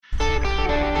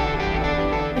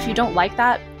If you don't like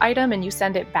that item and you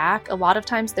send it back, a lot of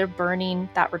times they're burning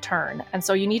that return. And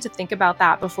so you need to think about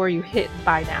that before you hit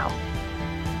buy now.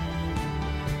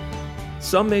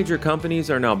 Some major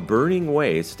companies are now burning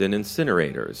waste in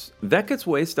incinerators. That gets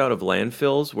waste out of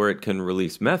landfills where it can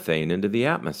release methane into the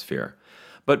atmosphere.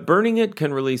 But burning it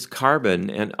can release carbon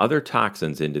and other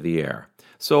toxins into the air.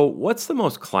 So what's the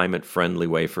most climate-friendly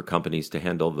way for companies to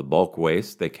handle the bulk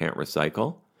waste they can't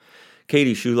recycle?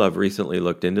 Katie Shulov recently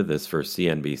looked into this for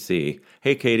CNBC.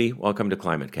 Hey, Katie, welcome to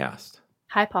ClimateCast.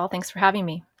 Hi, Paul. Thanks for having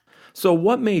me. So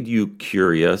what made you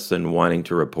curious and wanting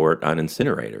to report on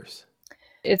incinerators?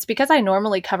 It's because I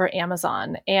normally cover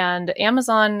Amazon, and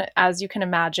Amazon, as you can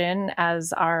imagine,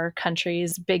 as our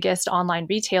country's biggest online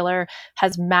retailer,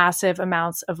 has massive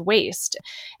amounts of waste.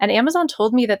 And Amazon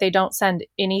told me that they don't send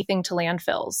anything to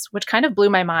landfills, which kind of blew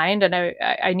my mind, and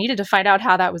I needed to find out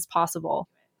how that was possible.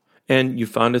 And you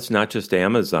found it's not just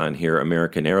Amazon here.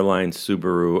 American Airlines,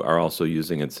 Subaru are also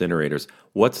using incinerators.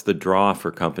 What's the draw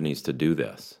for companies to do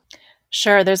this?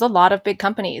 Sure, there's a lot of big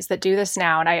companies that do this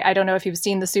now. And I don't know if you've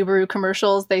seen the Subaru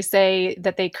commercials. They say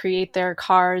that they create their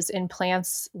cars in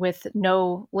plants with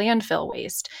no landfill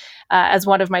waste. As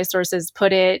one of my sources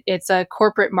put it, it's a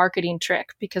corporate marketing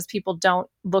trick because people don't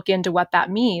look into what that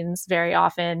means very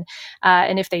often.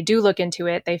 And if they do look into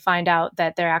it, they find out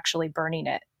that they're actually burning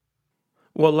it.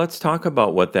 Well, let's talk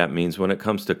about what that means when it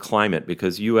comes to climate,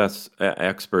 because U.S.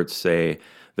 experts say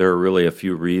there are really a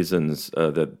few reasons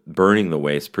that burning the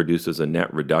waste produces a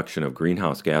net reduction of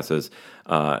greenhouse gases.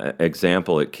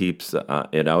 Example, it keeps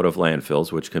it out of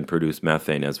landfills, which can produce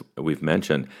methane, as we've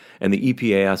mentioned. And the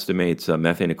EPA estimates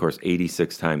methane, of course,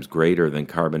 86 times greater than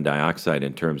carbon dioxide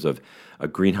in terms of a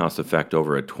greenhouse effect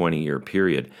over a 20-year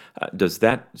period. Does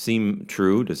that seem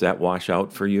true? Does that wash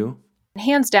out for you?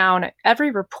 Hands down,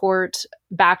 every report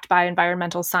backed by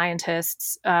environmental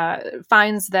scientists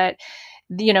finds that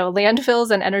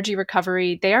landfills and energy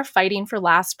recovery, they are fighting for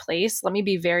last place. Let me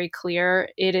be very clear.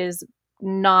 It is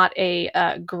not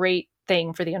a great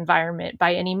thing for the environment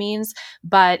by any means,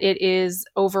 but it is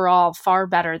overall far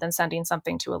better than sending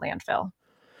something to a landfill.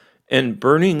 And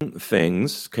burning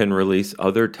things can release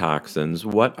other toxins.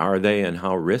 What are they and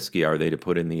how risky are they to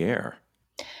put in the air?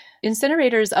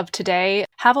 Incinerators of today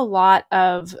have a lot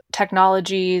of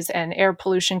technologies and air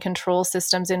pollution control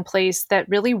systems in place that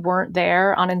really weren't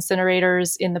there on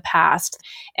incinerators in the past.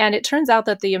 And it turns out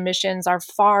that the emissions are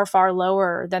far, far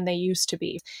lower than they used to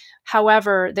be.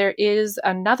 However, there is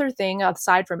another thing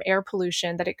aside from air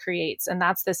pollution that it creates, and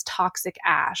that's this toxic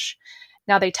ash.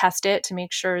 Now they test it to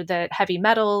make sure that heavy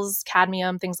metals,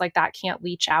 cadmium, things like that can't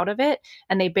leach out of it,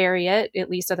 and they bury it, at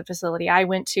least at the facility I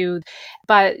went to.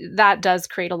 But that does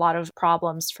create a lot of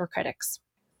problems for critics.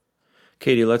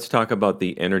 Katie, let's talk about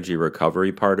the energy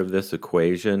recovery part of this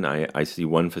equation. I see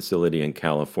one facility in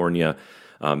California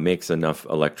makes enough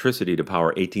electricity to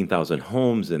power 18,000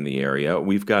 homes in the area.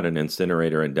 We've got an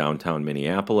incinerator in downtown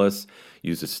Minneapolis,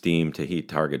 uses steam to heat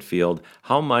Target Field.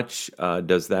 How much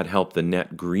does that help the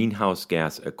net greenhouse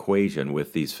gas equation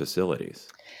with these facilities?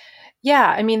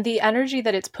 Yeah, I mean, the energy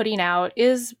that it's putting out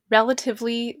is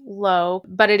relatively low,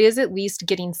 but it is at least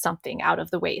getting something out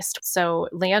of the waste. So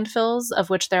landfills,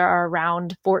 of which there are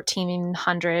around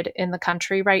 1,400 in the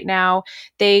country right now,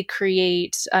 they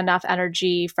create enough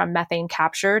energy from methane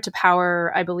capture to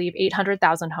power, I believe,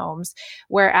 800,000 homes,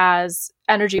 whereas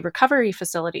energy recovery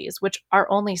facilities, which are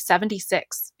only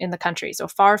 76 in the country, so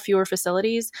far fewer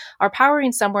facilities, are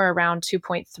powering somewhere around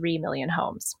 2.3 million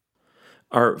homes.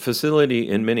 Our facility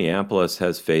in Minneapolis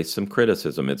has faced some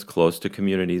criticism. It's close to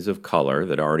communities of color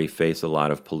that already face a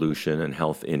lot of pollution and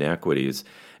health inequities.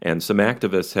 And some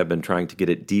activists have been trying to get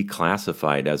it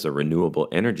declassified as a renewable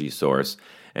energy source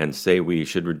and say we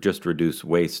should just reduce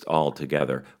waste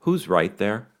altogether. Who's right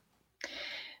there?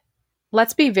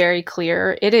 Let's be very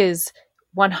clear. It is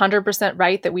 100%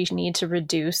 right that we need to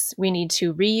reduce, we need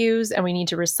to reuse, and we need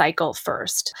to recycle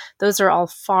first. Those are all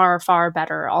far, far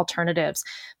better alternatives.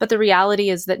 But the reality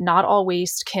is that not all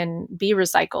waste can be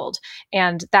recycled.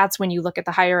 And that's when you look at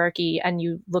the hierarchy and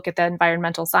you look at the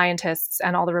environmental scientists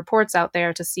and all the reports out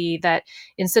there to see that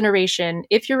incineration,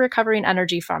 if you're recovering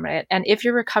energy from it, and if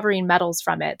you're recovering metals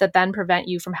from it that then prevent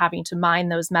you from having to mine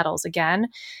those metals again,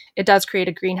 it does create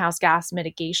a greenhouse gas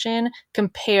mitigation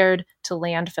compared to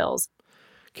landfills.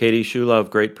 Katie Shulov,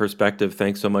 great perspective.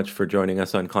 Thanks so much for joining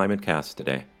us on ClimateCast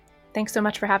today. Thanks so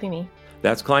much for having me.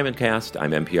 That's ClimateCast.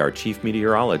 I'm NPR Chief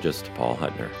Meteorologist Paul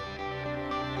Huttner.